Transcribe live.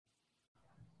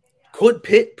Could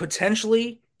Pitt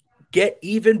potentially get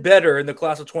even better in the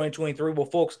class of 2023? Well,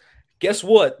 folks, guess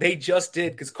what? They just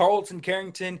did, because Carlton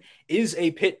Carrington is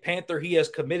a Pitt Panther. He has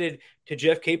committed to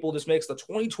Jeff Capel. This makes the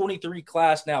 2023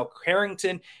 class now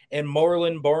Carrington and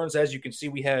Marlon Barnes. As you can see,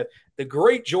 we have the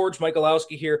great George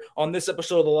Michalowski here on this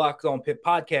episode of the Locked On Pitt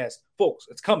podcast. Folks,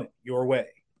 it's coming your way.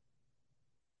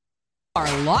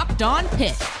 Are Locked On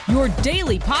Pitt, your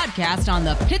daily podcast on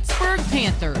the Pittsburgh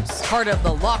Panthers. Part of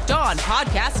the Locked On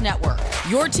Podcast Network,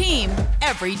 your team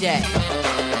every day.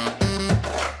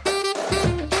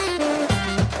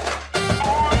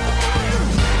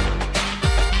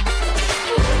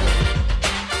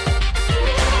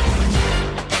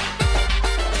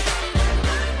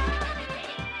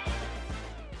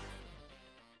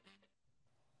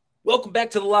 Welcome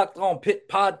back to the Locked On Pitt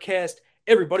podcast.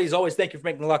 Everybody, as always, thank you for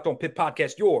making the Locked On Pitt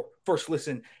podcast your first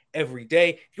listen every day.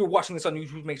 If you're watching this on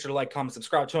YouTube, make sure to like, comment,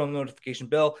 subscribe, turn on the notification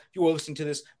bell. If you are listening to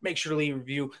this, make sure to leave a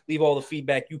review, leave all the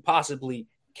feedback you possibly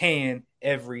can,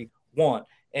 everyone.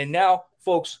 And now,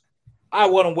 folks, I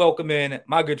want to welcome in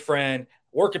my good friend,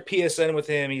 work at PSN with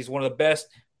him. He's one of the best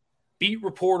beat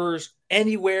reporters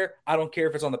anywhere. I don't care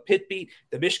if it's on the Pitt beat,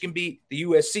 the Michigan beat, the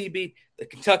USC beat, the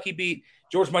Kentucky beat.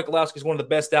 George Michalowski is one of the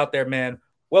best out there, man.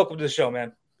 Welcome to the show,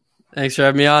 man. Thanks for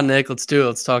having me on, Nick. Let's do it.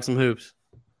 Let's talk some hoops.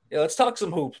 Yeah, let's talk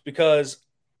some hoops, because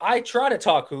I try to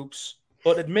talk hoops,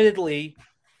 but admittedly,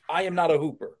 I am not a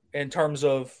hooper in terms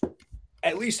of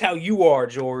at least how you are,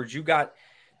 George. You got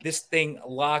this thing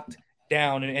locked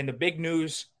down, and the big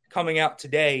news coming out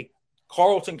today,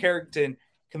 Carlton Carrington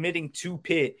committing to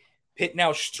Pitt. Pitt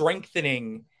now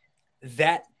strengthening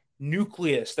that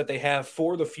nucleus that they have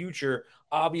for the future.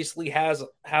 Obviously has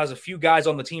a few guys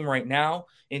on the team right now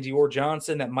in Dior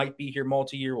Johnson that might be here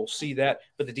multi-year. We'll see that.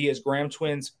 But the Diaz-Graham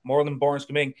twins, Marlon Barnes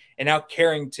committing, and now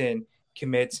Carrington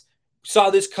commits.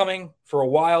 Saw this coming for a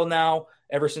while now,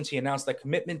 ever since he announced that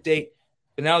commitment date.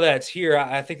 But now that it's here,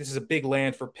 I think this is a big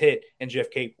land for Pitt and Jeff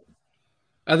Capel.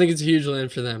 I think it's a huge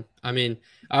land for them. I mean,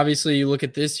 obviously you look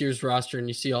at this year's roster and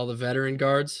you see all the veteran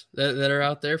guards that are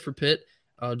out there for Pitt.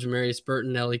 Jamarius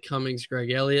Burton, Ellie Cummings,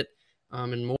 Greg Elliott,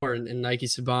 and more, and Nike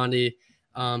Sabandi.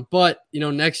 But,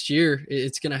 next year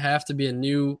it's going to have to be a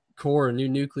new core, a new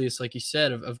nucleus, like you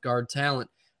said, of guard talent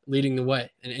leading the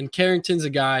way. And Carrington's a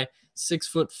guy,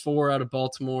 6'4" out of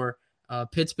Baltimore.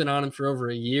 Pitt's been on him for over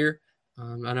a year.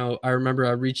 I remember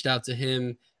I reached out to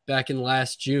him back in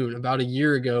last June, about a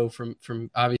year ago from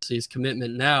obviously his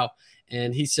commitment now.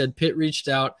 And he said Pitt reached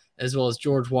out, as well as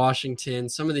George Washington,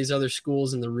 some of these other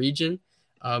schools in the region.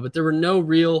 But there were no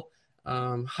real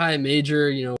high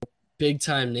major, big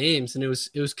time names. And it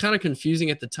was kind of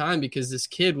confusing at the time, because this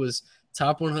kid was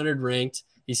top 100 ranked.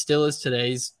 He still is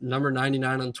today. He's number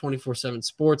 99 on 24/7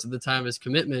 Sports at the time of his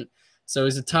commitment. So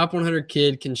he's a top 100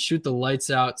 kid, can shoot the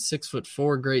lights out,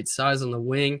 6'4", great size on the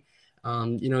wing.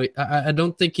 I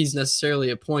don't think he's necessarily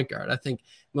a point guard. I think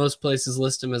most places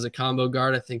list him as a combo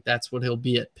guard. I think that's what he'll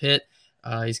be at Pitt.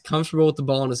 He's comfortable with the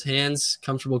ball in his hands,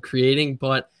 comfortable creating,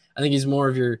 but I think he's more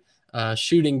of your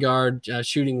shooting guard,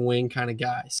 shooting wing kind of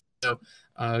guy. So,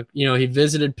 he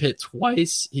visited Pitt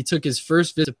twice. He took his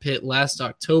first visit to Pitt last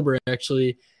October,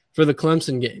 actually, for the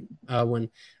Clemson game, when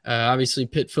obviously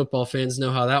Pitt football fans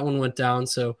know how that one went down.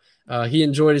 So he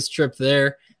enjoyed his trip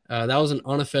there. That was an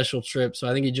unofficial trip, so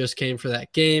I think he just came for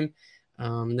that game.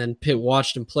 And then Pitt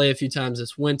watched him play a few times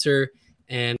this winter.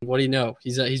 And what do you know?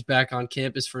 He's back on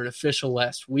campus for an official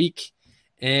last week.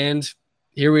 And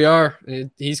here we are.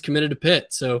 He's committed to Pitt.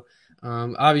 So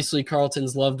obviously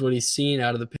Carlton's loved what he's seen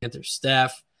out of the Panthers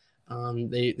staff.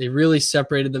 They really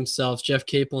separated themselves. Jeff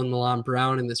Capel and Milan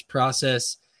Brown in this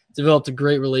process developed a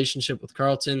great relationship with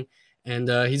Carlton, and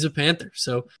he's a Panther.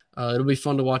 So it'll be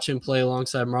fun to watch him play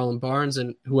alongside Marlon Barnes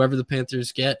and whoever the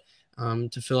Panthers get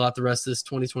to fill out the rest of this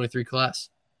 2023 class.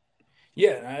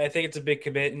 Yeah, I think it's a big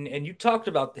commit. And you talked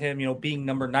about him, being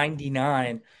number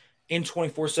 99 in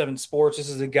 24/7 Sports. This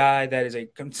is a guy that is a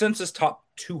consensus top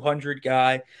 200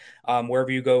 guy,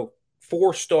 wherever you go,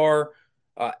 4-star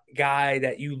guy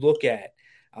that you look at.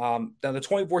 Now, the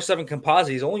 24/7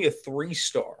 composite is only a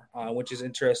 3-star, which is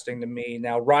interesting to me.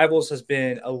 Now, Rivals has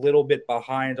been a little bit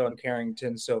behind on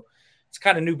Carrington, so it's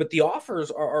kind of new. But the offers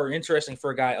are interesting for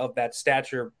a guy of that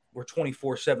stature, where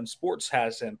 24/7 Sports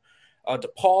has him.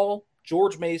 DePaul,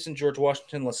 George Mason, George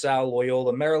Washington, LaSalle,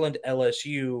 Loyola, Maryland,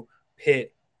 LSU,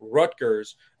 Pitt,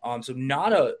 Rutgers. So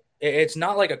it's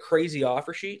not like a crazy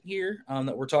offer sheet here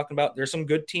that we're talking about. There's some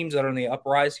good teams that are on the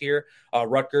uprise here.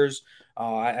 Rutgers,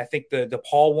 I think the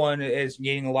DePaul one is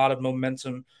gaining a lot of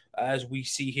momentum as we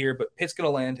see here, but Pitt's going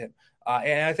to land him.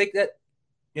 And I think that,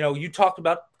 you talked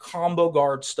about combo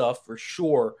guard stuff for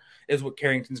sure is what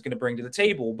Carrington's going to bring to the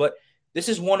table. But this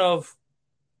is one of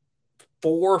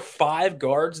 4 or 5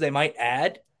 guards they might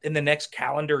add in the next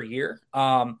calendar year.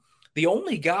 The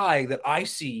only guy that I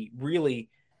see really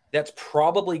that's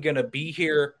probably going to be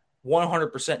here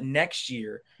 100% next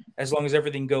year, as long as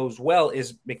everything goes well,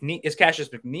 is Cassius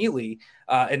McNeely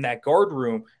in that guard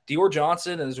room. Dior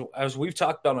Johnson, as we've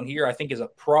talked about on here, I think is a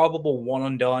probable one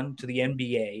and done to the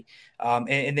NBA.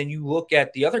 And then you look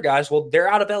at the other guys, well, they're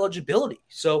out of eligibility.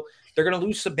 So they're going to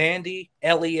lose Sabandi,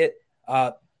 Elliott,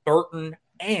 Burton,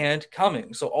 and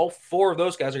Cummings. So all 4 of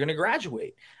those guys are going to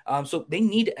graduate. So they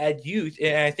need to add youth.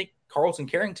 And I think Carlton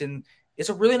Carrington is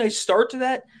a really nice start to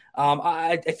that.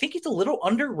 I think he's a little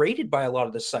underrated by a lot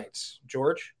of the sites,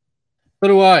 George. So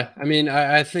do I. I mean,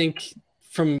 I think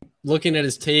from looking at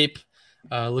his tape,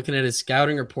 looking at his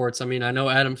scouting reports, I mean, I know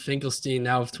Adam Finkelstein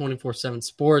now of 24/7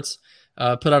 Sports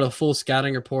put out a full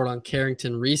scouting report on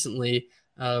Carrington recently,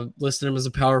 listed him as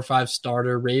a Power 5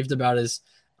 starter, raved about his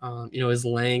his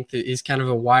length. He's kind of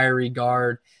a wiry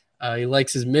guard. He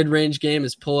likes his mid-range game,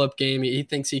 his pull-up game. He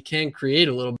thinks he can create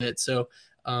a little bit. So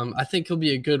I think he'll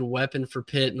be a good weapon for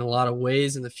Pitt in a lot of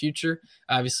ways in the future.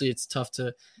 Obviously, it's tough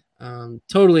to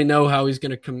totally know how he's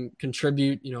going to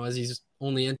contribute, as he's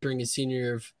only entering his senior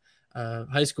year of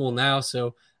high school now.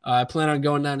 So I plan on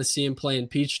going down to see him play in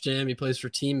Peach Jam. He plays for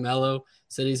Team Mello.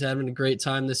 Said he's having a great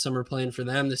time this summer playing for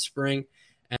them this spring.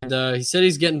 And he said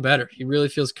he's getting better. He really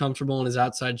feels comfortable in his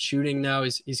outside shooting now.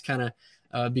 He's kind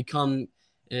of become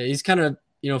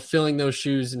filling those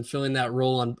shoes and filling that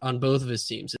role on both of his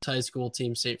teams. His high school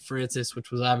team, St. Francis,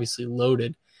 which was obviously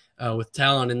loaded with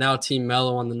talent, and now Team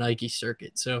Mello on the Nike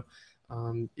circuit. So,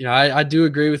 I do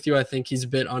agree with you. I think he's a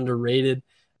bit underrated.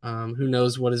 Who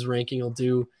knows what his ranking will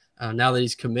do now that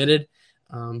he's committed.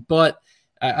 But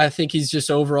I think he's just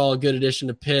overall a good addition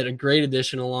to Pitt, a great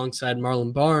addition alongside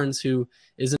Marlon Barnes, who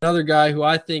is another guy who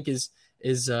I think is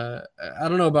I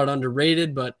don't know about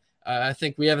underrated, but I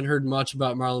think we haven't heard much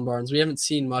about Marlon Barnes. We haven't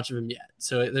seen much of him yet.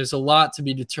 So there's a lot to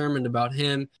be determined about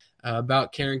him,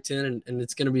 about Carrington, and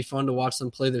it's going to be fun to watch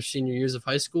them play their senior years of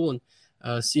high school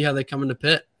and see how they come into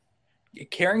Pitt.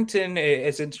 Carrington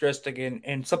is interesting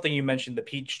in something you mentioned, the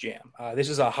Peach Jam. This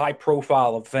is a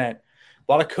high-profile event.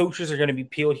 A lot of coaches are going to be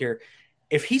peeled here.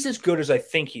 If he's as good as I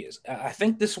think he is, I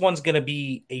think this one's going to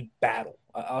be a battle.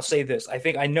 I'll say this. I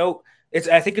think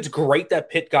it's great that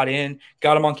Pitt got him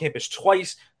on campus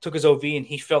twice, took his OV, and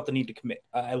he felt the need to commit.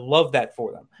 I love that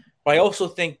for them. But I also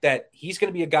think that he's going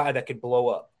to be a guy that could blow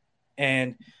up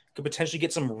and could potentially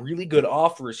get some really good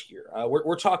offers here.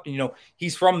 We're talking,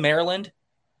 he's from Maryland.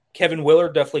 Kevin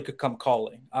Willard definitely could come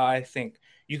calling. I think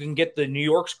you can get the New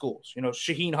York schools,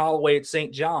 Shaheen Holloway at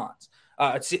St. John's.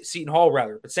 At Seton Hall,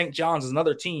 rather. But St. John's is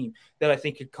another team that I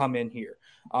think could come in here.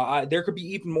 There could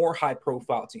be even more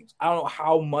high-profile teams. I don't know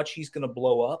how much he's going to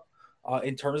blow up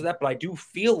in terms of that, but I do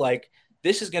feel like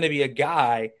this is going to be a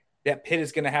guy that Pitt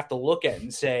is going to have to look at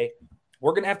and say,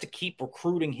 we're going to have to keep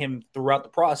recruiting him throughout the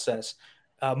process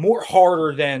more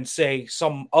harder than, say,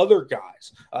 some other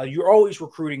guys. You're always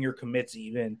recruiting your commits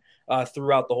even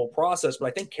throughout the whole process. But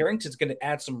I think Carrington's going to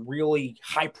add some really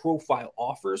high-profile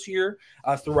offers here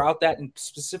throughout that, and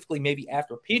specifically maybe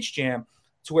after Peach Jam,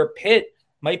 to where Pitt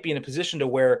might be in a position to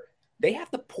where they have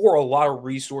to pour a lot of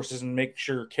resources and make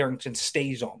sure Carrington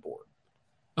stays on board.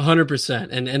 100%.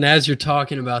 And as you're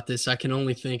talking about this, I can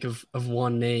only think of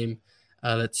one name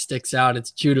that sticks out. It's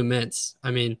Judah Mintz.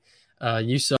 I mean,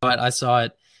 you saw it. I saw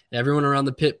it. Everyone around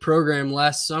the Pitt program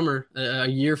last summer, a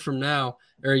year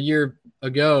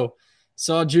ago,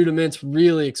 saw Judah Mintz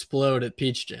really explode at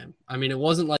Peach Jam. I mean, it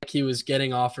wasn't like he was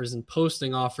getting offers and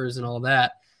posting offers and all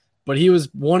that, but he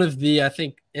was one of the, I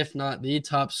think, if not the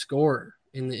top scorer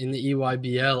in the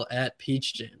EYBL at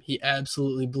Peach Jam. He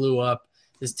absolutely blew up.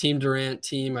 His Team Durant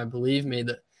team, I believe, made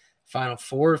the Final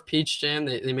Four of Peach Jam.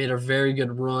 They made a very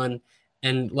good run.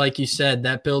 And like you said,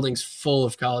 that building's full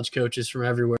of college coaches from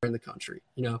everywhere in the country.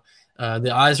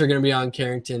 The eyes are going to be on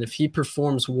Carrington. If he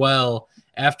performs well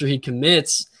after he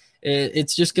commits,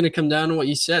 it's just going to come down to what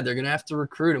you said. They're going to have to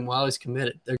recruit him while he's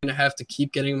committed. They're going to have to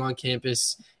keep getting him on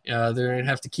campus. They're going to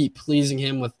have to keep pleasing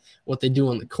him with what they do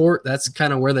on the court. That's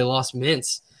kind of where they lost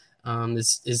Mintz.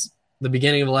 Is the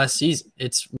beginning of last season.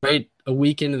 It's right a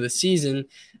week into the season.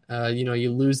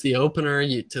 You lose the opener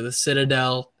to the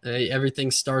Citadel.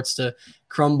 Everything starts to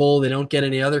crumble. They don't get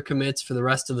any other commits for the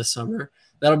rest of the summer.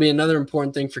 That'll be another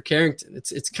important thing for Carrington.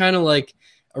 It's kind of like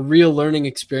a real learning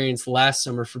experience last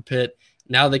summer for Pitt.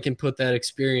 Now they can put that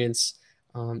experience,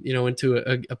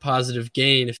 into a positive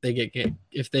gain if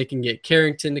they can get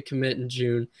Carrington to commit in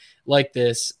June like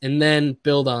this, and then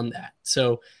build on that.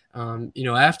 So,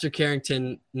 after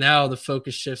Carrington, now the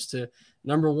focus shifts to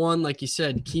number one, like you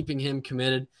said, keeping him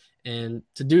committed. And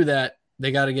to do that,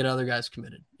 they got to get other guys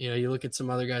committed. You look at some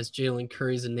other guys. Jalen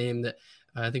Curry's a name that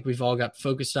I think we've all got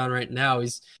focused on right now.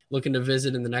 He's looking to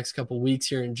visit in the next couple of weeks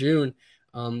here in June.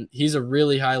 He's a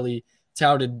really highly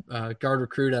touted guard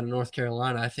recruit out of North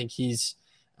Carolina. I think he's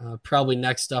probably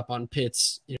next up on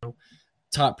Pitt's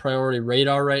top priority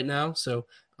radar right now. So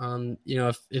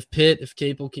if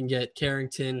Capel can get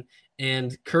Carrington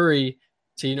and Curry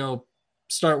to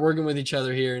start working with each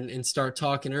other here and start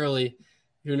talking early,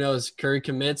 who knows? Curry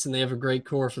commits and they have a great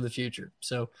core for the future.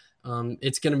 So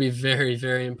it's going to be very,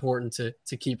 very important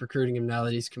to keep recruiting him now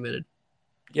that he's committed.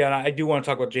 Yeah, and I do want to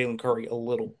talk about Jalen Curry a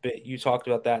little bit. You talked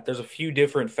about that. There's a few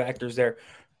different factors there.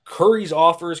 Curry's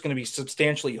offer is going to be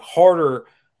substantially harder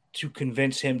to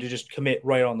convince him to just commit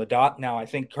right on the dot. Now, I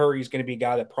think Curry's going to be a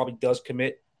guy that probably does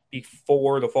commit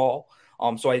before the fall.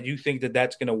 So I do think that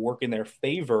that's going to work in their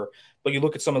favor. But you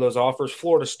look at some of those offers: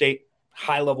 Florida State,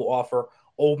 high-level offer;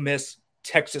 Ole Miss,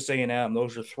 Texas A&M.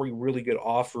 Those are three really good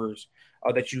offers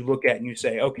that you look at and you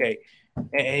say, okay.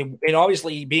 And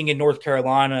obviously, being in North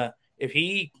Carolina, if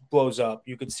he blows up,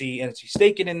 you could see NC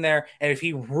State get in there. And if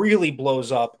he really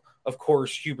blows up, of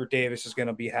course, Hubert Davis is going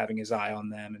to be having his eye on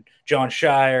them, and John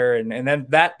Shire. And then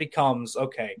that becomes,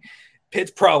 okay, Pitt's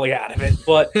probably out of it.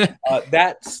 But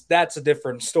that's a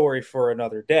different story for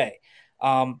another day.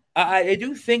 I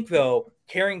do think, though,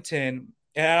 Carrington,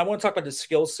 and I want to talk about the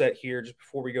skill set here just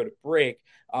before we go to break.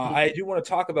 I do want to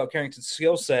talk about Carrington's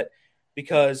skill set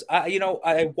because,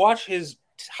 I watch his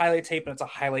highlight tape, and it's a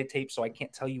highlight tape, so I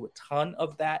can't tell you a ton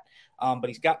of that. But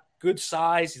he's got good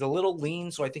size. He's a little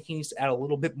lean, so I think he needs to add a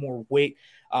little bit more weight.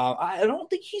 I don't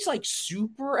think he's like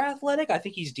super athletic. I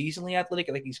think he's decently athletic.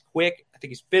 I think he's quick. I think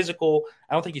he's physical.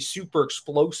 I don't think he's super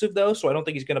explosive, though, so I don't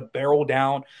think he's going to barrel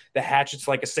down the hatchets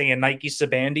like, a Nike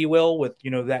Sabandi will with,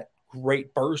 that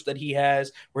great burst that he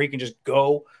has where he can just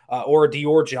go, or a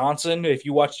Dior Johnson. If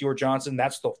you watch Dior Johnson,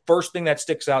 that's the first thing that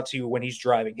sticks out to you when he's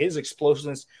driving. His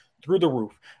explosiveness through the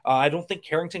roof. I don't think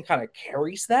Carrington kind of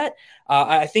carries that.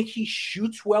 I think he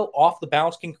shoots well off the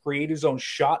bounce, can create his own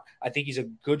shot. I think he's a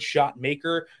good shot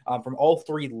maker from all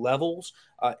three levels.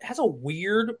 Has a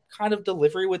weird kind of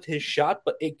delivery with his shot,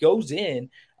 but it goes in.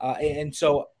 And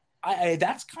so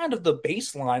that's kind of the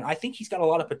baseline. I think he's got a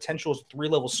lot of potential as a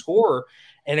three-level scorer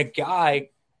and a guy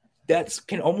that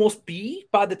can almost be,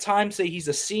 by the time, say, he's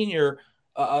a senior,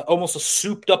 almost a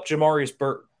souped-up Jamarius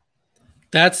Burton.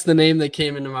 That's the name that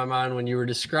came into my mind when you were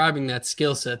describing that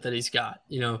skill set that he's got.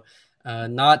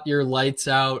 Not your lights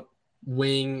out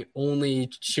wing,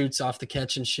 only shoots off the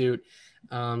catch and shoot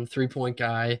 3-point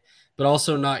guy, but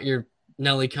also not your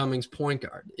Nelly Cummings point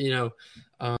guard.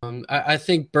 I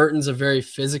think Burton's a very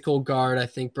physical guard. I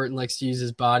think Burton likes to use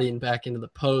his body and back into the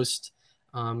post.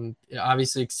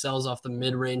 Obviously excels off the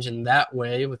mid-range in that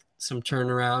way with some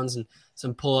turnarounds and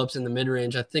some pull-ups in the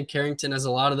mid-range. I think Carrington has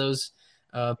a lot of those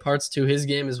parts to his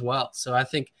game as well. So I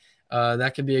think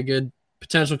that could be a good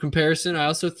potential comparison. I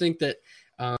also think that,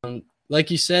 like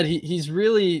you said, he's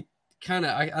really kind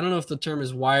of, I don't know if the term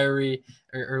is wiry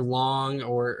or long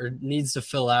or needs to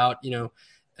fill out,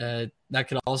 that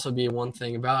could also be one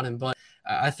thing about him. But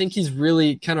I think he's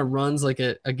really kind of runs like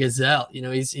a gazelle.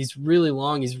 He's really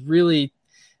long. He's really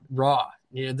raw.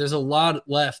 There's a lot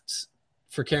left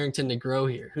for Carrington to grow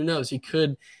here. Who knows? He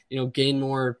could, gain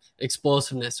more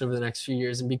explosiveness over the next few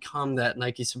years and become that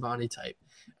Nike Sabani type.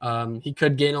 He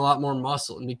could gain a lot more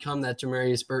muscle and become that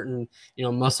Jamarius Burton,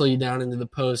 muscle you down into the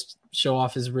post, show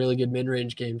off his really good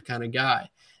mid-range game kind of guy.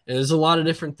 And there's a lot of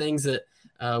different things that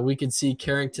we could see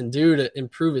Carrington do to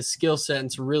improve his skill set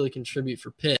and to really contribute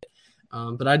for Pitt.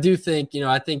 But I do think,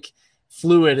 I think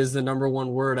fluid is the number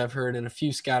one word I've heard in a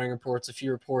few scouting reports, a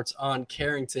few reports on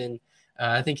Carrington.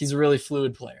 I think he's a really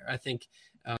fluid player. I think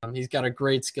he's got a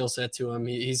great skill set to him.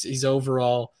 He's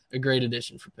overall a great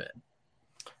addition for Pitt.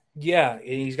 Yeah,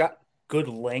 he's got good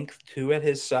length too at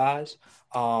his size.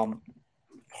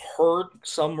 Heard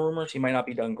some rumors he might not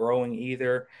be done growing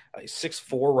either. He's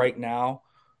 6'4" right now,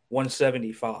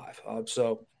 175.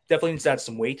 So definitely needs to add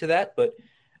some weight to that. But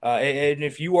and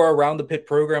if you are around the Pitt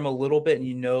program a little bit and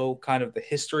you know kind of the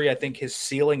history, I think his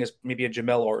ceiling is maybe a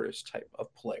Jamel Artis type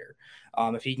of player.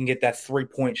 If he can get that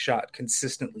 3-point shot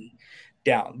consistently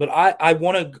down. But I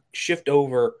want to shift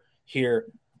over here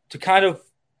to kind of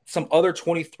some other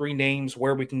 23 names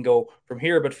where we can go from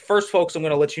here. But first, folks, I'm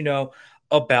going to let you know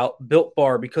about Built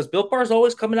Bar, because Built Bar is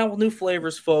always coming out with new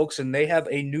flavors, folks, and they have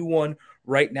a new one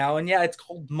right now. And yeah, it's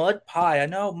called Mud Pie. I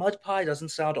know Mud Pie doesn't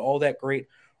sound all that great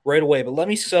right away, but let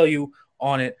me sell you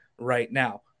on it right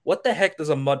now. What the heck does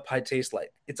a mud pie taste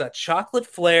like? It's a chocolate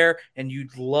flair, and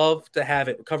you'd love to have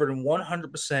it covered in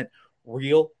 100%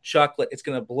 real chocolate. It's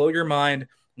going to blow your mind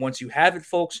Once you have it,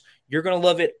 folks, you're going to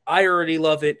love it. I already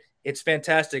love it. It's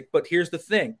fantastic. But here's the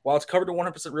thing. While it's covered in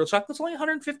 100% real chocolate, it's only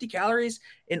 150 calories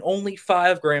and only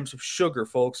 5 grams of sugar,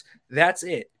 folks. That's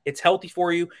it. It's healthy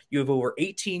for you. You have over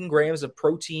 18 grams of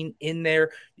protein in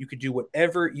there. You could do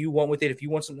whatever you want with it. If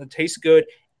you want something that tastes good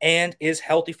and is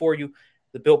healthy for you,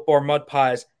 the Built Bar Mud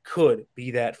Pies could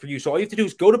be that for you. So all you have to do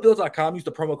is go to Built.com, use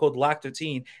the promo code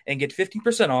LOCK15, and get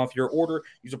 15% off your order.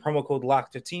 Use the promo code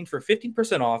LOCK15 for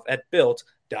 15% off at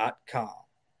Built.com.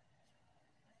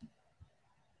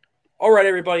 All right,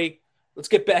 everybody, let's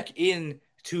get back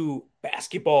into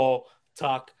basketball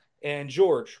talk. And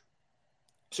George,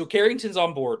 so Carrington's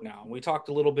on board now. We talked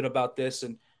a little bit about this,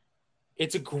 and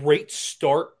it's a great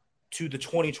start to the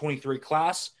 2023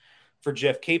 class for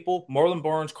Jeff Capel, Marlon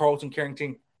Barnes, Carlton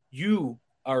Carrington.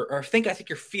 I think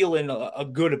you're feeling a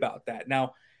good about that.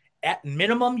 Now, at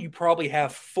minimum, you probably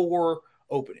have 4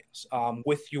 openings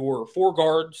with your 4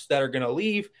 guards that are going to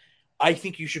leave. I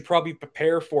think you should probably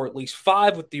prepare for at least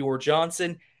 5 with Dior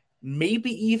Johnson,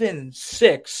 maybe even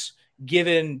 6,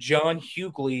 given John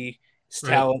Hughley's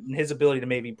talent and his ability to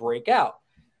maybe break out.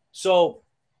 So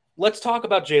let's talk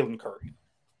about Jalen Curry.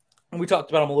 And we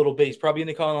talked about him a little bit. He's probably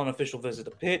going to call on an official visit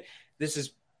to Pitt.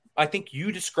 I think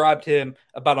you described him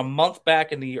about a month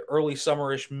back in the early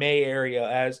summerish May area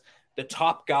as the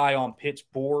top guy on Pitt's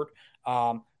board,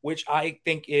 which I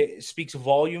think it speaks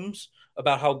volumes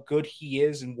about how good he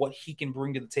is and what he can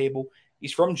bring to the table.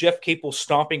 He's from Jeff Capel's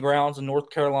stomping grounds in North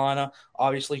Carolina.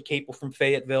 Obviously, Capel from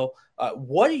Fayetteville.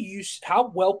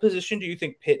 How well positioned do you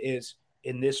think Pitt is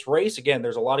in this race? Again,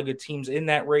 there's a lot of good teams in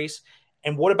that race.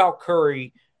 And what about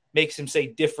Curry makes him, say,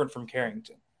 different from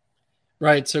Carrington?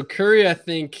 Right. So Curry, I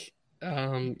think,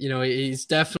 he's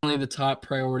definitely the top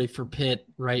priority for Pitt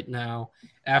right now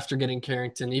after getting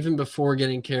Carrington. Even before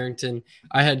getting Carrington,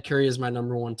 I had Curry as my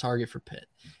number 1 target for Pitt.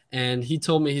 And he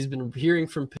told me he's been hearing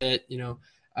from Pitt.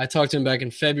 I talked to him back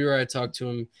in February. I talked to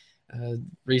him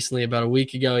recently about a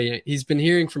week ago. He's been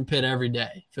hearing from Pitt every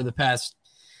day for the past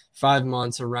 5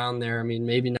 months around there. I mean,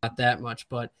 maybe not that much,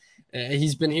 but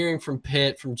he's been hearing from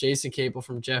Pitt, from Jason Capel,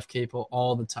 from Jeff Capel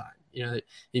all the time.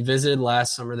 He visited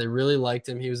last summer. They really liked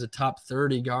him. He was a top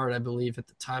 30 guard, I believe, at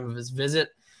the time of his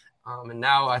visit. And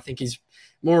now I think he's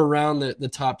more around the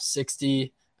top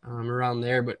 60, around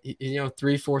there. But,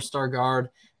 3-4 star guard,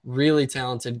 really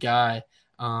talented guy.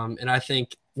 And I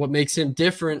think what makes him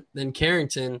different than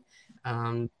Carrington,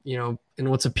 and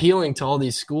what's appealing to all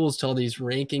these schools, to all these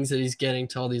rankings that he's getting,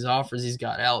 to all these offers, he's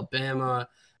got Alabama,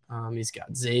 he's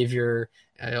got Xavier,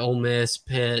 Ole Miss,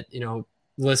 Pitt,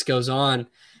 list goes on.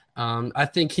 I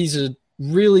think he's a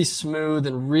really smooth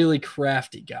and really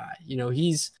crafty guy.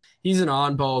 He's an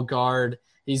on-ball guard.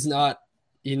 He's not,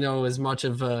 as much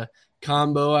of a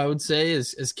combo, I would say,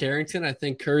 as Carrington. I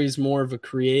think Curry's more of a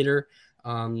creator,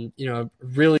 a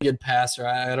really good passer.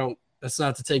 That's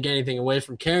not to take anything away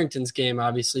from Carrington's game,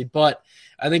 obviously, but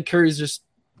I think Curry's just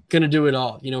going to do it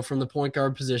all, from the point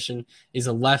guard position. He's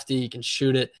a lefty. He can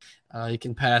shoot it. He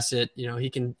can pass it.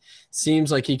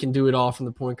 Seems like he can do it all from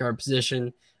the point guard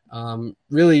position.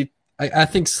 Really, I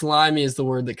think slimy is the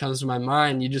word that comes to my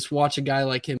mind. You just watch a guy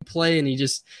like him play, and he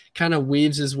just kind of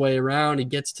weaves his way around. He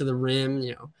gets to the rim.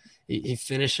 He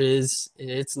finishes.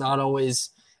 It's not always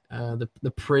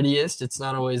the prettiest. It's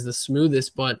not always the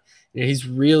smoothest, but he's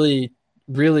really,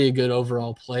 really a good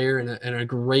overall player and a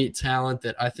great talent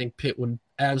that I think Pitt would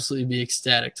absolutely be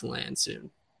ecstatic to land soon.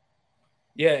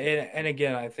 Yeah, and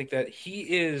again, I think that he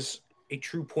is a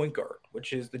true point guard,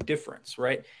 which is the difference,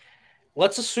 right?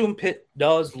 Let's assume Pitt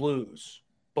does lose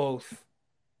both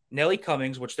Nelly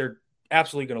Cummings, which they're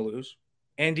absolutely going to lose,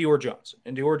 and Dior Johnson.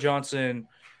 And Dior Johnson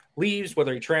leaves,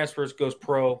 whether he transfers, goes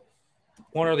pro,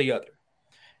 one or the other.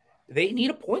 They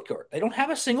need a point guard. They don't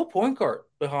have a single point guard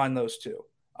behind those two.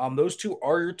 Those two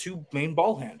are your 2 main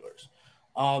ball handlers.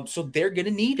 So they're going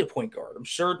to need a point guard. I'm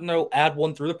certain they'll add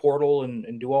one through the portal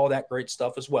and do all that great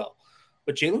stuff as well.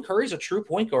 But Jalen Curry is a true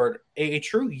point guard, a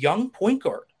true young point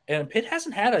guard. And Pitt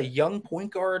hasn't had a young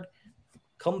point guard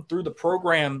come through the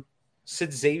program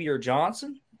since Xavier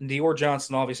Johnson. And Dior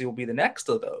Johnson obviously will be the next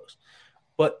of those.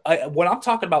 But when I'm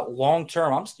talking about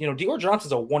long-term, Dior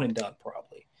Johnson's a one and done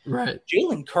probably. Right.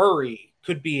 Jalen Curry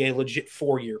could be a legit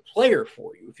 4-year player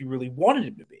for you if you really wanted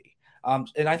him to be.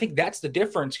 And I think that's the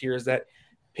difference here is that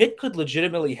Pitt could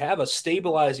legitimately have a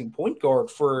stabilizing point guard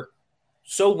for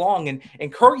so long.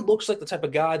 And Curry looks like the type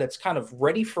of guy that's kind of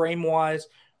ready frame-wise,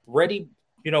 ready,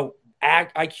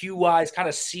 IQ-wise, kind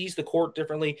of sees the court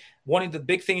differently. One of the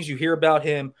big things you hear about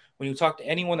him when you talk to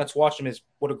anyone that's watched him is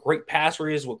what a great passer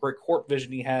he is, what great court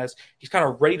vision he has. He's kind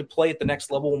of ready to play at the next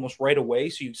level almost right away.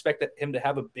 So you expect him to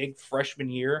have a big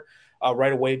freshman year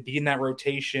right away, be in that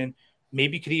rotation,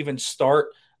 maybe could even start.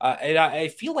 And I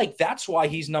feel like that's why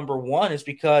he's number one, is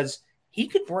because he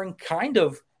could bring kind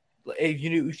of,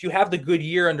 if you have the good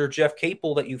year under Jeff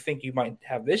Capel that you think you might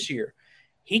have this year,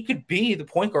 he could be the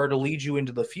point guard to lead you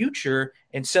into the future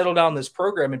and settle down this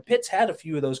program. And Pitt's had a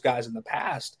few of those guys in the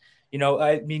past.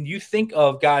 I mean, you think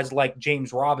of guys like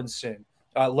James Robinson,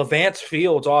 Levance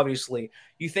Fields, obviously.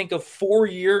 You think of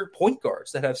 4-year point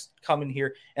guards that have come in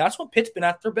here, and that's when Pitt's been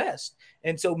at their best.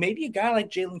 And so maybe a guy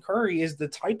like Jalen Curry is the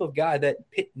type of guy that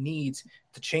Pitt needs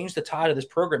to change the tide of this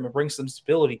program and bring some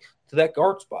stability to that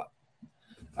guard spot.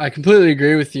 I completely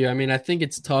agree with you. I mean, I think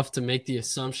it's tough to make the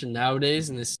assumption nowadays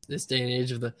in this day and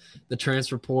age of the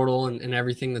transfer portal and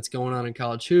everything that's going on in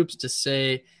college hoops to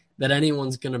say that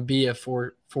anyone's going to be a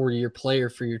four-year player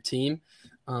for your team.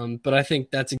 But I think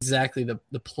that's exactly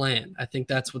the plan. I think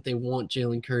that's what they want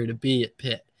Jalen Curry to be at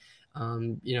Pitt.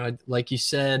 Like you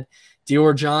said,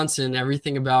 Dior Johnson,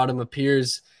 everything about him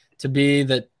appears to be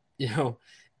that,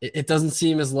 it doesn't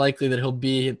seem as likely that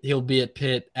he'll be at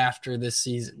Pitt after this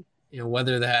season.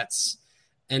 Whether that's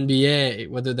NBA,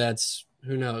 whether that's,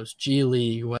 who knows, G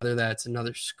League, whether that's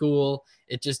another school,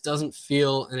 it just doesn't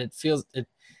feel, and it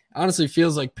honestly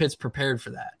feels like Pitt's prepared for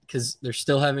that because they're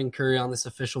still having Curry on this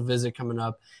official visit coming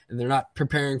up, and they're not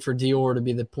preparing for Dior to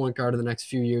be the point guard of the next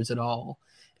few years at all.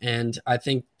 And I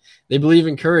think they believe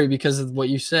in Curry because of what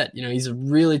you said. He's a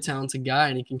really talented guy,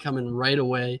 and he can come in right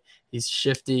away. He's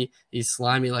shifty. He's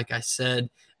slimy, like I said.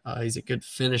 He's a good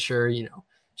finisher,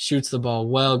 shoots the ball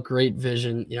well, great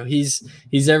vision.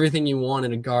 He's everything you want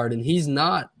in a guard, and he's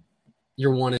not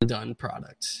your one and done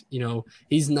product.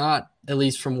 He's not, at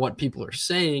least from what people are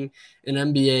saying, an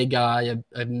NBA guy,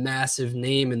 a massive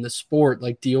name in the sport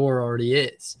like Dior already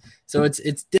is. So it's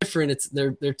different.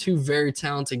 They're two very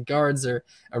talented guards. They're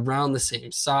around the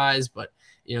same size, but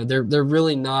they're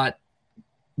really not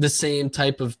the same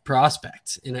type of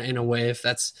prospect in a way, if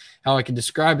that's how I could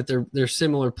describe it. They're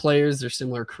similar players, they're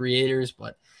similar creators,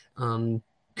 but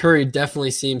Curry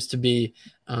definitely seems to be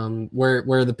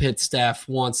where the Pitt staff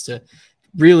wants to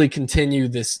really continue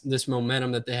this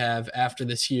momentum that they have after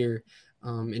this year,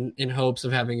 in hopes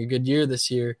of having a good year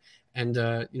this year, and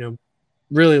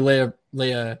really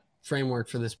lay a framework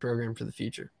for this program for the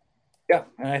future. Yeah,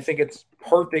 and I think it's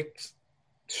perfect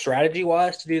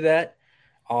strategy-wise to do that.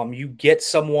 You get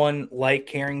someone like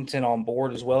Carrington on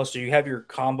board as well, so you have your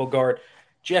combo guard.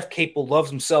 Jeff Capel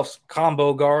loves himself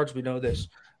combo guards. We know this.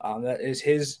 That is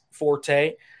his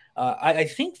forte. I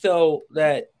think, though,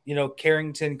 that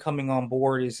Carrington coming on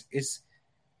board is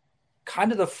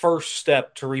kind of the first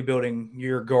step to rebuilding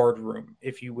your guard room,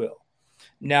 if you will.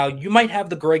 Now, you might have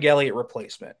the Greg Elliott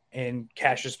replacement in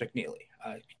Cassius McNeely,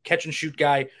 catch and shoot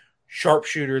guy,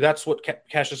 sharpshooter. That's what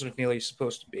Cassius McNeely is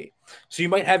supposed to be. So you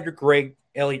might have your Greg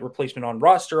Elliott replacement on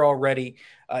roster already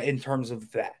in terms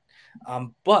of that.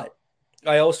 But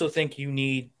I also think you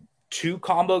need 2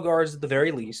 combo guards at the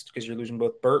very least, because you're losing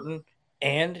both Burton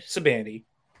and Sabandi.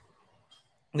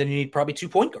 Then you need probably 2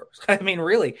 point guards. I mean,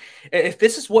 really, if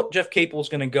this is what Jeff Capel is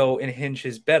going to go and hinge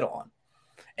his bet on,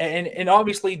 and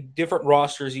obviously different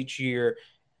rosters each year,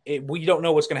 we don't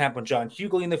know what's going to happen with John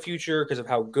Hughley in the future because of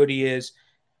how good he is.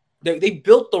 They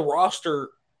built the roster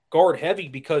guard heavy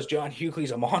because John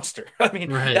Hughley's a monster. I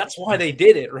mean, right. That's why they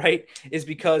did it, right? Is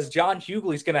because John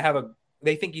Hughley's going to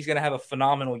they think he's going to have a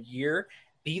phenomenal year,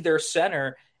 be their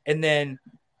center, and then,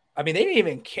 I mean, they didn't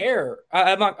even care.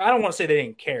 I don't want to say they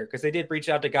didn't care, because they did reach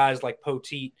out to guys like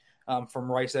Poteet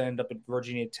from Rice that ended up at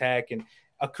Virginia Tech, and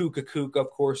Akuk, of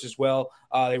course, as well.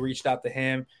 They reached out to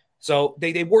him. So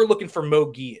they were looking for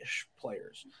Mo Gee-ish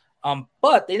players.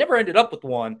 But they never ended up with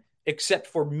one, except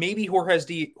for maybe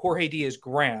Jorge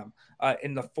Diaz-Graham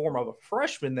in the form of a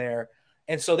freshman there.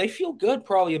 And so they feel good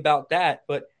probably about that.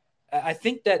 But I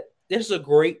think that this is a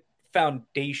great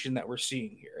foundation that we're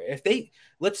seeing here. If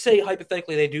let's say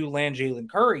hypothetically they do land Jalen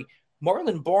Curry,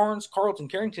 Marlon Barnes, Carlton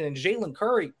Carrington, and Jalen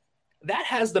Curry, that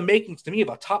has the makings to me of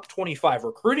a top 25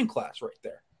 recruiting class right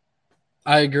there.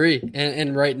 I agree.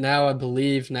 And right now, I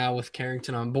believe now with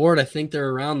Carrington on board, I think they're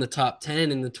around the top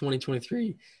 10 in the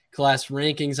 2023 class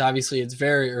rankings. Obviously, it's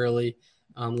very early.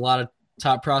 A lot of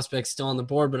top prospects still on the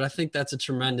board, but I think that's a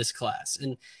tremendous class.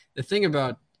 And the thing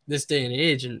about this day and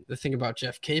age, and the thing about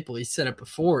Jeff Capel, he said it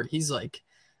before, he's like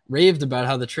raved about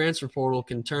how the transfer portal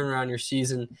can turn around your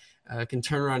season, can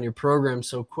turn around your program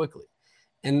so quickly.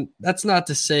 And that's not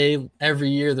to say every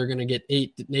year they're going to get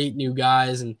eight new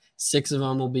guys, and 4 of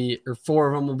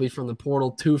them will be from the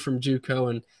portal, 2 from JUCO,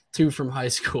 and 2 from high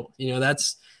school.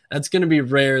 That's going to be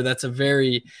rare. That's a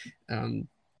very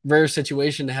rare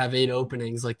situation to have 8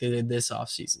 openings like they did this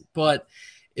offseason. But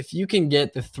if you can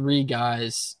get the 3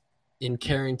 guys in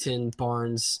Carrington,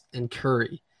 Barnes, and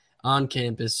Curry, on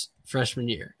campus freshman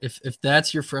year. If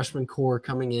that's your freshman core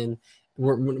coming in,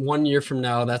 1 year from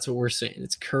now, that's what we're saying.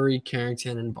 It's Curry,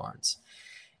 Carrington, and Barnes.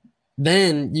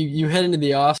 Then you head into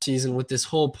the offseason with this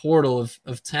whole portal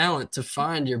of talent to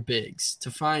find your bigs, to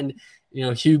find,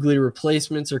 Hughley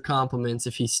replacements or complements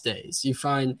if he stays. You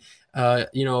find,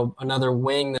 another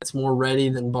wing that's more ready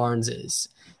than Barnes is.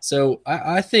 So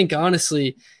I think,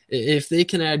 honestly, if they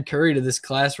can add Curry to this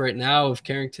class right now of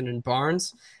Carrington and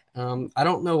Barnes, I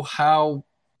don't know how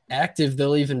active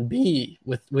they'll even be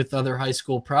with other high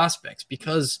school prospects,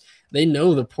 because they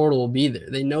know the portal will be there.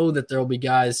 They know that there'll be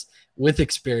guys with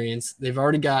experience. They've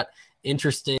already got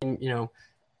interesting,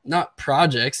 not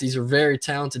projects. These are very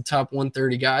talented top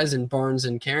 130 guys in Barnes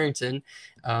and Carrington.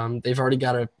 They've already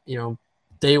got a,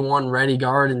 day one ready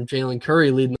guard and Jalen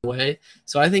Curry leading the way.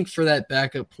 So I think for that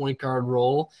backup point guard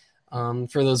role,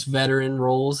 for those veteran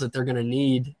roles that they're going to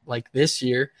need like this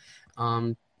year,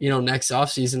 next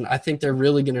offseason, I think they're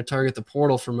really going to target the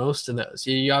portal for most of those.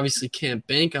 You obviously can't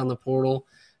bank on the portal,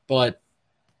 but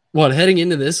heading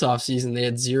into this offseason, they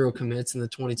had 0 commits in the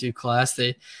 22 class.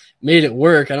 They made it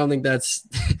work. I don't think that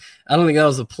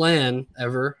was a plan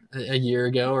ever a year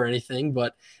ago or anything,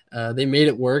 but they made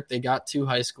it work. They got 2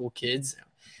 high school kids,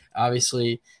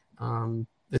 obviously the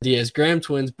Diaz-Graham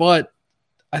twins, but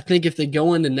I think if they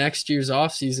go into next year's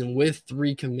offseason with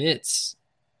 3 commits,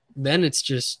 then it's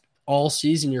just all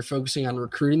season you're focusing on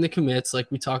recruiting the commits like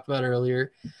we talked about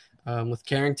earlier with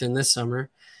Carrington this summer.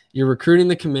 You're recruiting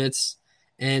the commits,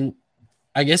 and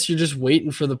I guess you're just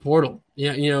waiting for the portal.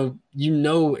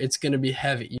 It's going to be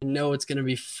heavy. It's going to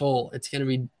be full. It's going to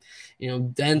be,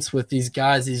 dense with these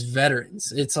guys, these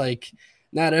veterans. It's like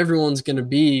not everyone's going to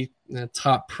be a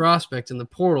top prospect in the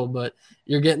portal, but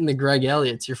you're getting the Greg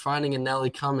Elliott's. You're finding a Nelly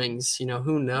Cummings.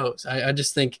 Who knows? I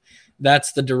just think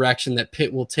that's the direction that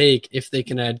Pitt will take if they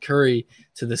can add Curry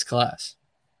to this class.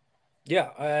 Yeah,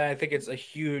 I think it's a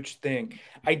huge thing.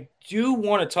 I do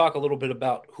want to talk a little bit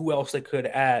about who else they could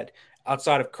add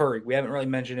outside of Curry. We haven't really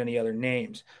mentioned any other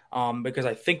names because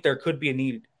I think there could be a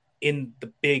need in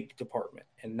the big department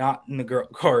and not in the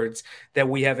guards that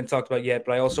we haven't talked about yet.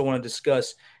 But I also want to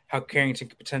discuss how Carrington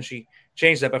could potentially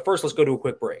change that. But first, let's go to a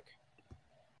quick break.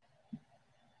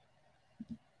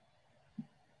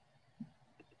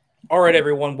 All right,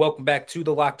 everyone, welcome back to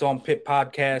the Locked On Pitt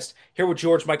podcast. Here with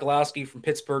George Michalowski from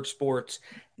Pittsburgh Sports.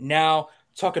 Now,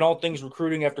 talking all things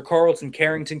recruiting after Carlton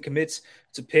Carrington commits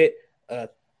to Pitt.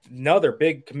 Another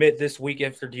big commit this week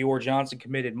after Dior Johnson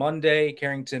committed Monday,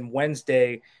 Carrington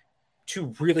Wednesday.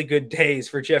 2 really good days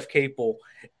for Jeff Capel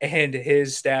and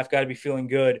his staff. Got to be feeling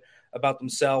good about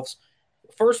themselves.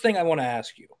 First thing I want to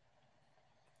ask you,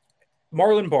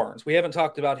 Marlon Barnes, we haven't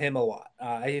talked about him a lot.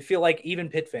 I feel like even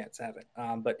Pitt fans haven't,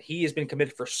 but he has been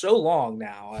committed for so long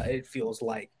now, it feels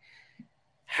like.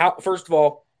 First of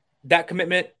all, that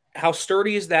commitment, how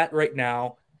sturdy is that right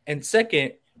now? And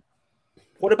second,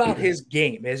 what about his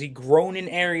game? Has he grown in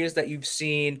areas that you've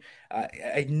seen?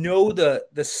 I know the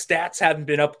stats haven't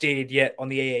been updated yet on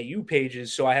the AAU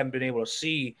pages, so I haven't been able to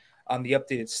see the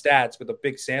updated stats with a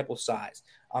big sample size.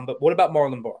 But what about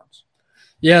Marlon Barnes?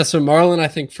 Yeah, so Marlon, I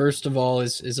think, first of all,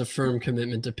 is a firm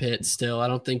commitment to Pitt still. I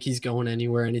don't think he's going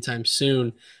anywhere anytime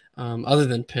soon other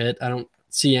than Pitt. I don't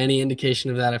see any indication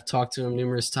of that. I've talked to him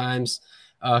numerous times,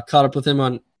 caught up with him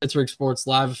on Pittsburgh Sports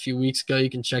Live a few weeks ago.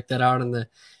 You can check that out on the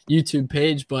YouTube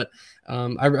page. But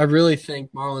I really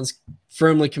think Marlon's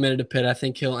firmly committed to Pitt. I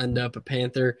think he'll end up a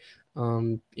Panther,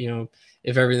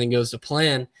 if everything goes to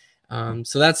plan.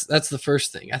 So that's the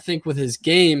first thing. I think with his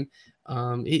game,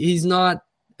 he's not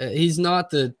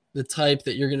the type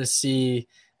that you're going to see,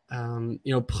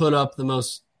 put up the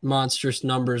most monstrous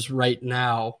numbers right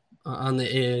now on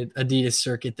the Adidas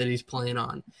circuit that he's playing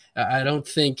on. I don't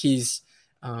think he's,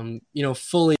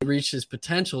 fully reached his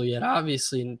potential yet.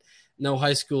 Obviously, no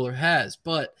high schooler has,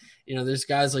 but, there's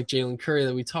guys like Jalen Curry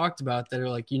that we talked about that are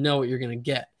like, what you're going to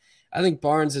get. I think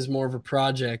Barnes is more of a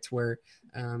project where,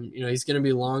 he's going to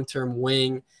be long-term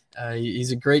wing.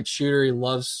 He's a great shooter. He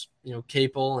loves,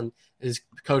 Capel, and his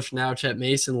coach now, Chet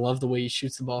Mason, love the way he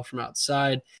shoots the ball from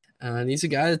outside. And he's a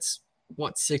guy that's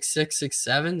 6'6",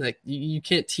 6'7". Like you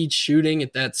can't teach shooting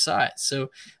at that size. So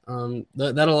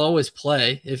that'll always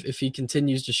play. If he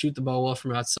continues to shoot the ball well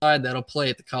from outside, that'll play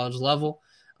at the college level.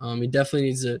 He definitely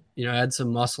needs to, add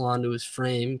some muscle onto his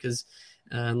frame because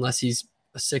unless he's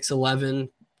a 6'11",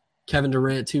 Kevin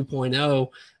Durant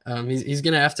 2.0, he's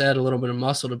going to have to add a little bit of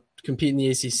muscle to compete in the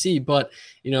ACC. But,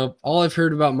 all I've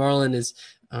heard about Marlon is,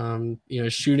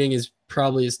 shooting is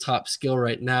probably his top skill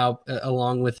right now,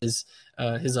 along with his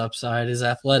upside, his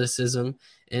athleticism,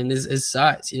 and his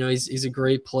size. He's a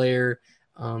great player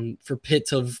for Pitt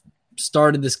to have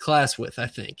started this class with. I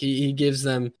think he gives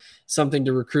them something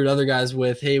to recruit other guys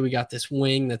with. Hey, we got this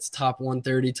wing that's top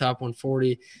 130, top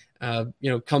 140.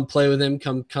 Come play with him,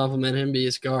 come compliment him, be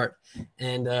his guard.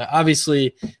 And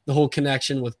obviously the whole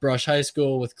connection with Brush High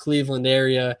School, with Cleveland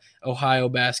area, Ohio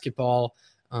basketball,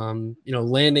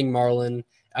 landing Marlon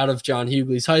out of John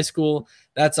Hughley's high school.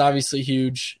 That's obviously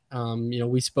huge.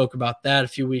 We spoke about that a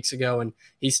few weeks ago, and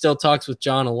he still talks with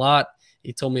John a lot.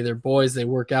 He told me they're boys. They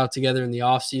work out together in the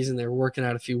off season. They were working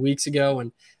out a few weeks ago,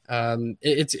 and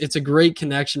it's a great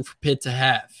connection for Pitt to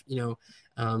have.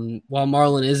 While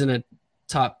Marlon isn't a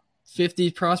top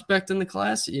 50 prospect in the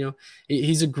class,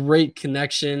 he's a great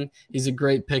connection. He's a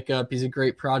great pickup. He's a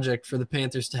great project for the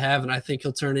Panthers to have, and I think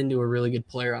he'll turn into a really good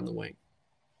player on the wing.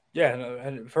 Yeah,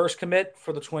 and first commit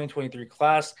for the 2023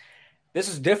 class. This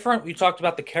is different. We talked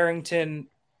about the Carrington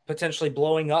potentially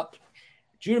blowing up.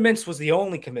 Judah Mintz was the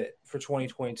only commit for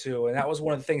 2022, and that was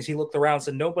one of the things he looked around and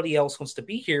said, nobody else wants to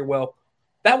be here. Well,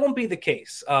 that won't be the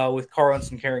case with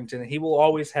Carlson Carrington. He will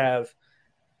always have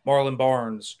Marlon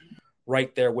Barnes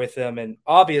right there with him, and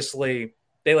obviously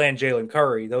they land Jalen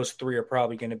Curry. Those three are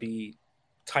probably going to be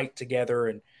tight together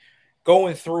and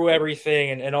going through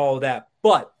everything and all of that.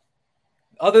 But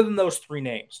other than those three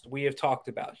names we have talked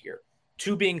about here,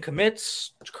 two being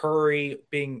commits, Curry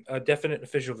being a definite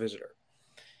official visitor.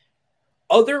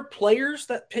 Other players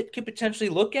that Pitt could potentially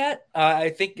look at, I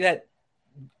think that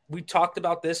we talked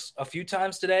about this a few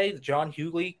times today. John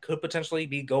Hughley could potentially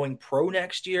be going pro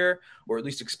next year, or at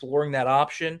least exploring that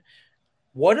option.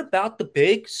 What about the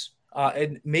bigs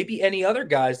and maybe any other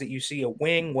guys that you see, a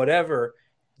wing, whatever,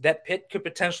 that Pitt could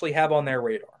potentially have on their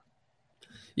radar?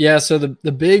 Yeah, so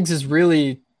the bigs is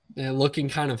really looking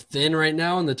kind of thin right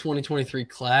now in the 2023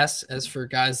 class as for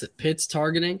guys that Pitt's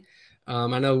targeting.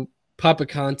 I know Papa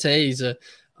Conte, he's a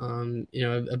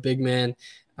big man.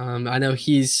 I know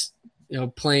he's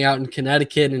playing out in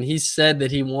Connecticut, and he said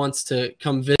that he wants to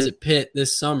come visit Pitt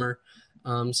this summer.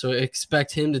 So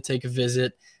expect him to take a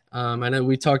visit. I know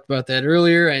we talked about that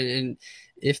earlier, and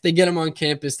if they get him on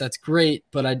campus, that's great,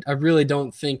 but I really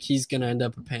don't think he's going to end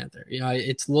up a Panther.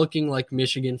 It's looking like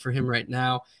Michigan for him right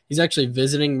now. He's actually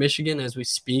visiting Michigan as we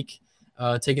speak,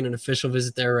 taking an official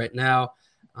visit there right now.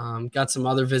 Got some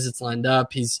other visits lined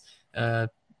up. He's, I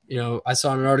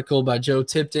saw an article by Joe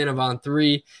Tipton of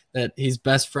On3 that he's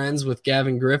best friends with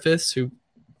Gavin Griffiths, who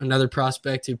another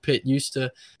prospect who Pitt used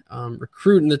to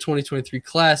recruit in the 2023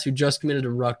 class, who just committed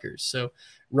to Rutgers. So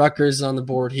Rutgers is on the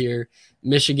board here.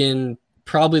 Michigan,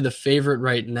 probably the favorite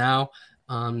right now.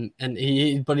 But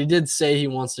he did say he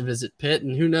wants to visit Pitt,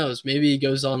 and who knows, maybe he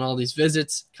goes on all these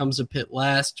visits, comes to Pitt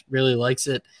last, really likes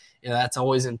it. That's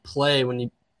always in play when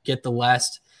you get the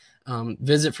last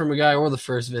visit from a guy or the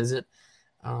first visit.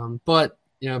 But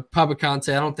Papa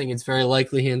Conte, I don't think it's very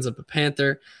likely he ends up a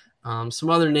Panther. Some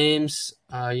other names,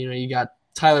 you got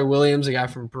Tyler Williams, a guy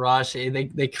from Brush.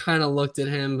 They kind of looked at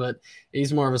him, but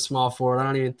he's more of a small forward. I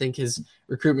don't even think his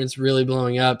recruitment's really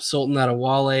blowing up. Sultan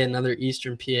Adewale, another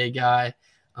Eastern PA guy.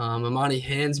 Amani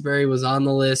Hansberry was on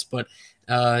the list, but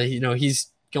he's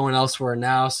going elsewhere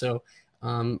now. So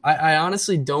I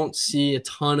honestly don't see a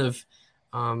ton of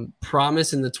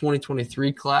promise in the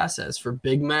 2023 class. As for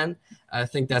big men, I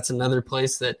think that's another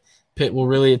place that Pitt will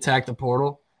really attack the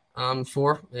portal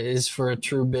for a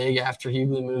true big after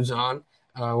Hughley moves on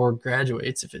or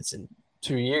graduates if it's in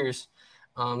 2 years.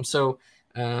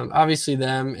 Obviously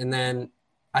them, and then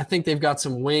I think they've got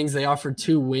some wings. They offered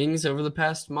 2 wings over the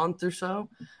past month or so.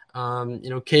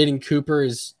 Caden Cooper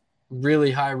is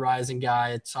really high rising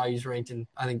guy. I saw he's ranked in,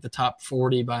 I think, the top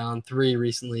 40 by On3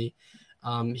 recently.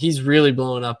 He's really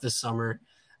blowing up this summer.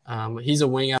 He's a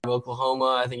wing out of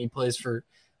Oklahoma. I think he plays for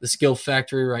the Skill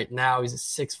Factory right now. He's a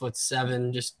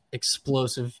 6'7", just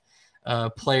explosive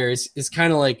player. It's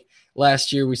kind of like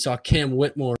last year we saw Cam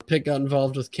Whitmore. Pitt got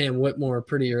involved with Cam Whitmore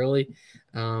pretty early,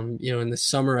 in the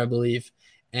summer, I believe.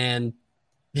 And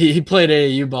he played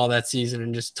AAU ball that season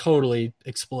and just totally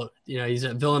exploded. He's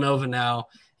at Villanova now.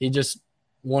 He just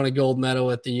won a gold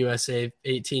medal at the USA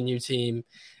 18U team,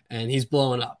 and he's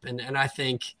blowing up. And I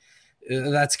think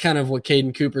that's kind of what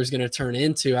Caden Cooper is going to turn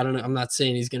into. I don't know. I'm not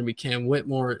saying he's going to be Cam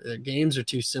Whitmore. Their games are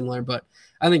too similar, but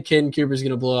I think Caden Cooper is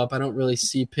going to blow up. I don't really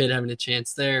see Pitt having a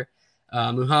chance there.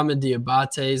 Muhammad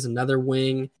Diabate is another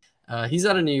wing. He's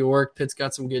out of New York. Pitt's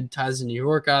got some good ties to New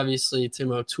York, obviously.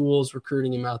 Tim O'Toole's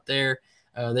recruiting him out there.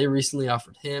 They recently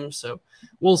offered him, so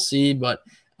we'll see. But,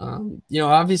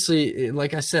 obviously,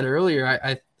 like I said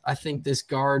earlier, I think this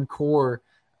guard core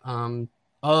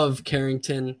of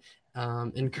Carrington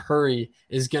and Curry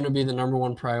is going to be the number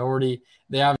one priority.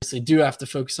 They obviously do have to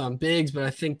focus on bigs, but I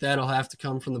think that'll have to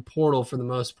come from the portal for the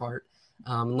most part,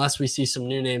 unless we see some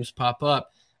new names pop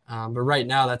up. But right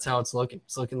now, that's how it's looking.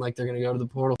 It's looking like they're going to go to the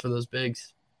portal for those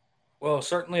bigs. Well,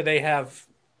 certainly they have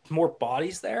more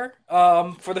bodies there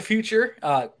for the future.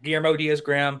 Guillermo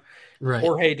Diaz-Graham, Right.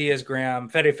 Jorge Diaz-Graham,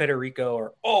 Fede Federico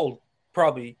are all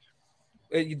probably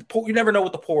you never know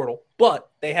with the portal,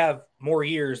 but they have more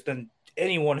years than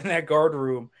anyone in that guard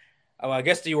room. I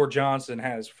guess Dior Johnson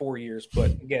has 4 years,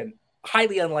 but again,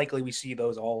 highly unlikely we see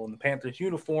those all in the Panthers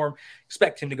uniform.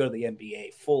 Expect him to go to the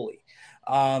NBA fully.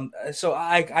 So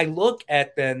I look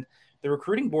at then the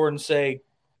recruiting board and say,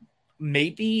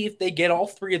 maybe if they get all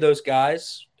three of those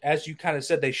guys, as you kind of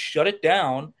said, they shut it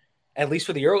down, at least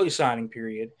for the early signing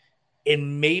period,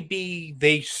 and maybe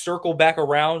they circle back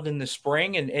around in the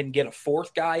spring and get a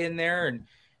fourth guy in there.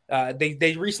 And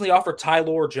they recently offered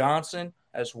Tyler Johnson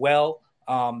as well.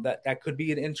 That could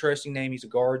be an interesting name. He's a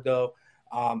guard, though.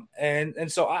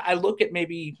 And so I look at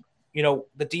maybe,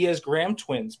 the Diaz-Graham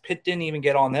twins. Pitt didn't even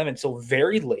get on them until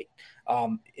very late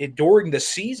during the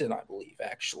season, I believe,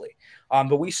 actually.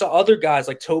 But we saw other guys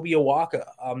like Toby Awaka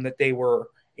that they were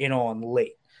in on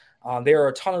late. There are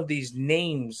a ton of these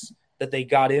names that they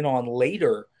got in on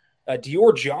later.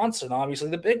 Dior Johnson, obviously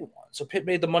the big one. So Pitt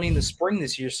made the money in the spring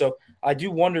this year. So I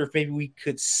do wonder if maybe we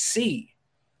could see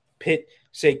Pitt,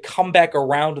 say, come back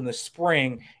around in the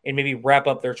spring and maybe wrap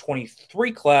up their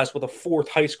 23 class with a fourth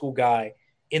high school guy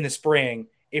in the spring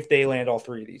if they land all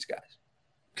three of these guys.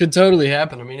 Could totally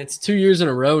happen. I mean, it's 2 years in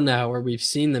a row now where we've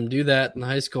seen them do that in the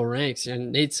high school ranks.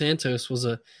 And Nate Santos was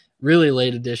a really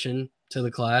late addition to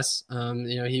the class.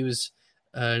 He was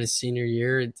in his senior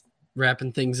year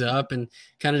wrapping things up and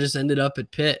kind of just ended up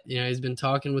at Pitt. He's been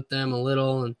talking with them a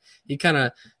little, and he kind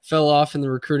of fell off in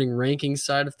the recruiting rankings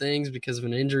side of things because of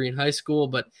an injury in high school.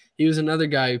 But he was another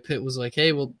guy who Pitt was like,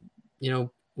 hey, well,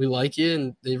 we like you,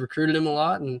 and they recruited him a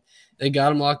lot, and they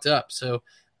got him locked up. So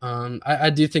I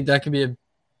do think that could be a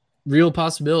real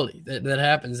possibility that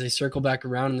happens. They circle back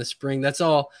around in the spring. That's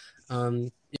all,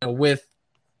 with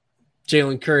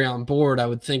Jalen Curry on board, I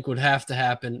would think would have to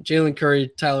happen. Jalen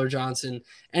Curry, Tyler Johnson,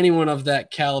 anyone of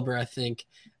that caliber, I think,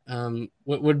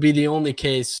 would be the only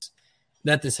case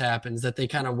that this happens, that they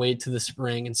kind of wait to the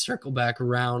spring and circle back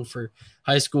around for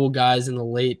high school guys in the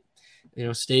late,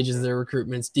 stages of their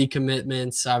recruitments,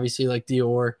 decommitments, obviously like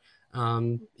Dior,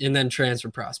 and then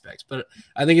transfer prospects. But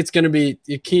I think it's going to be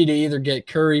the key to either get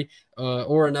Curry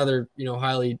or another,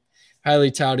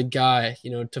 highly touted guy,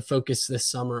 to focus this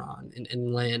summer on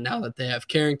and land now that they have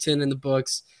Carrington in the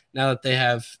books, now that they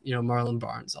have, Marlon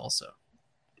Barnes also.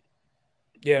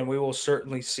 Yeah, and we will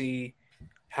certainly see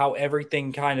how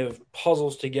everything kind of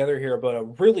puzzles together here, but a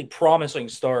really promising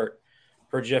start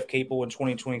for Jeff Capel in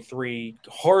 2023.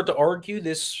 Hard to argue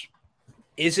this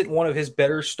isn't one of his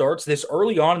better starts this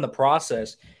early on in the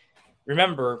process.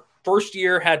 Remember, first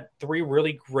year had 3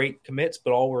 really great commits,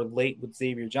 but all were late with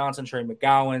Xavier Johnson, Trey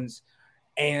McGowens,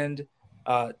 and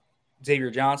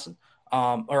Xavier Johnson,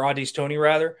 or Audice Toney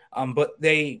rather. But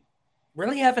they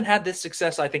really haven't had this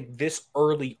success, I think, this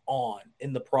early on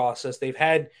in the process. They've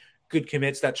had good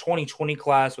commits. That 2020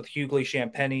 class with Hughley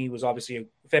Champagny was obviously a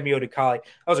Femi Odekale.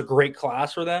 That was a great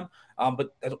class for them.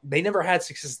 But they never had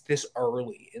success this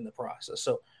early in the process.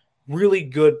 So really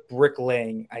good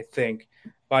bricklaying, I think,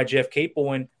 by Jeff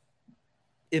Capel. And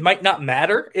it might not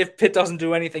matter if Pitt doesn't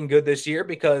do anything good this year,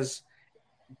 because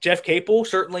Jeff Capel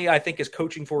certainly, I think, is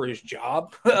coaching for his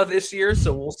job this year.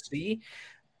 So we'll see.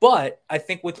 But I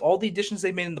think with all the additions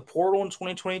they made in the portal in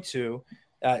 2022,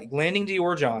 landing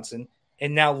Dior Johnson,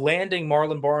 and now landing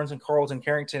Marlon Barnes and Carlton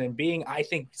Carrington and being, I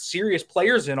think, serious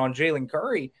players in on Jalen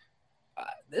Curry,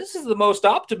 this is the most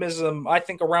optimism, I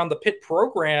think, around the Pitt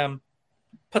program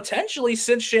potentially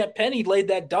since Champagny laid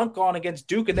that dunk on against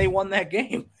Duke and they won that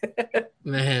game.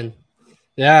 Man.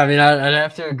 Yeah, I mean, I'd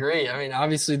have to agree. I mean,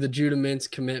 obviously the Judah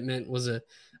Mintz commitment was a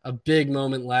big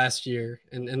moment last year.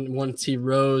 And once he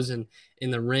rose and in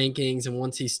the rankings and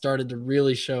once he started to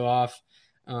really show off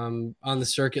on the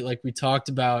circuit like we talked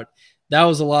about, that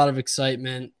was a lot of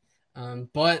excitement.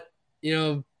 But,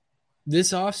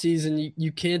 this offseason,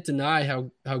 you can't deny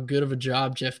how good of a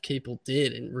job Jeff Capel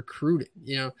did in recruiting.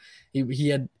 He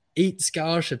had 8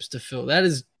 scholarships to fill. That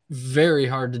is very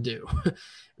hard to do,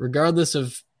 regardless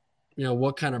of,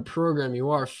 what kind of program you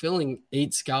are. Filling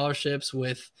 8 scholarships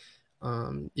with,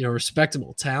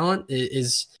 respectable talent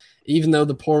is, even though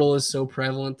the portal is so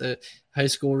prevalent that high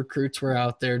school recruits were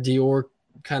out there, Dior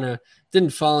kind of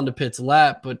didn't fall into Pitt's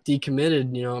lap, but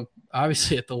decommitted,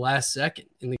 obviously at the last second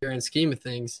in the grand scheme of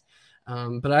things.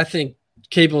 But I think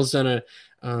Capel's done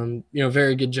a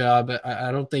very good job.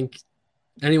 I don't think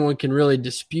anyone can really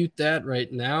dispute that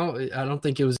right now. I don't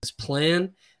think it was his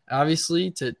plan,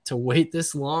 obviously, to wait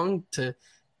this long to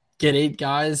get 8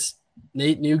 guys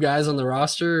 8 new guys on the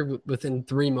roster within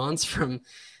 3 months from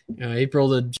April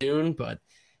to June. But,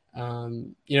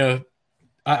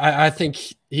 I think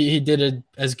he did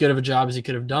as good of a job as he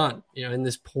could have done, in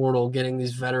this portal, getting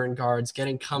these veteran guards,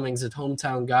 getting Cummings, a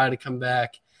hometown guy, to come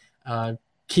back.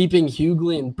 Keeping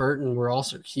Hughley and Burton were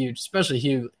also huge, especially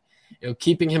Hughley.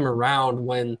 Keeping him around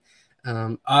when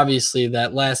obviously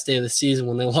that last day of the season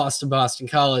when they lost to Boston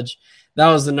College, that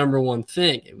was the number one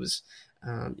thing. It was,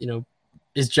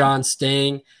 is John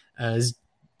staying? Is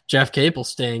Jeff Capel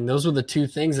staying? Those were the two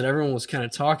things that everyone was kind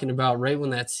of talking about right when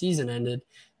that season ended,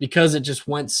 because it just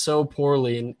went so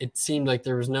poorly and it seemed like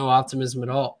there was no optimism at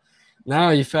all. Now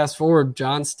you fast forward,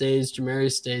 John stays,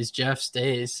 Jamarius stays, Jeff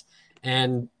stays,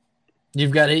 and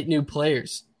you've got 8 new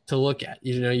players to look at.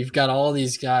 You've got all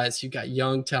these guys. You've got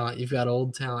young talent. You've got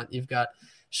old talent. You've got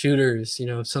shooters,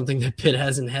 something that Pitt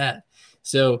hasn't had.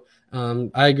 So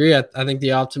I agree. I think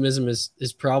the optimism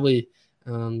is probably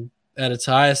at its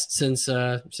highest since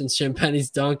Champagne's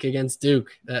dunk against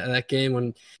Duke, that game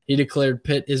when he declared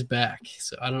Pitt is back.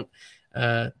 So I don't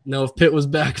know if Pitt was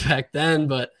back then,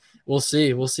 but we'll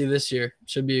see. We'll see this year.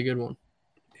 Should be a good one.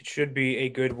 It should be a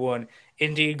good one.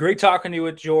 Indeed. Great talking to you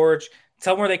with George.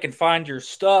 Tell them where they can find your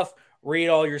stuff, read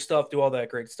all your stuff, do all that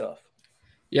great stuff.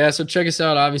 Yeah, so check us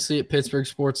out, obviously, at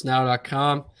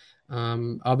PittsburghSportsNow.com.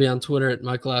 I'll be on Twitter at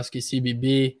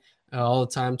MichaelowskiCBB all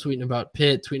the time, tweeting about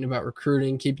Pitt, tweeting about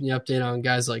recruiting, keeping you updated on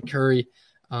guys like Curry,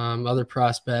 other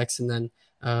prospects. And then,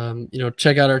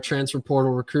 check out our transfer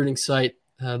portal recruiting site,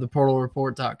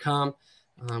 theportalreport.com.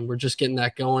 We're just getting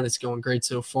that going. It's going great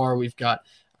so far. We've got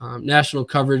national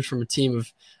coverage from a team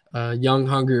of young,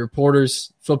 hungry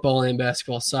reporters, football and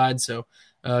basketball side. So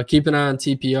keep an eye on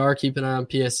TPR, keep an eye on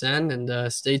PSN,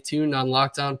 and stay tuned on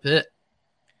Locked On Pitt.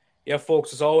 Yeah,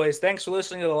 folks, as always, thanks for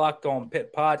listening to the Locked On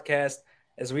Pitt podcast.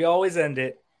 As we always end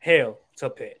it, hail to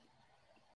Pitt.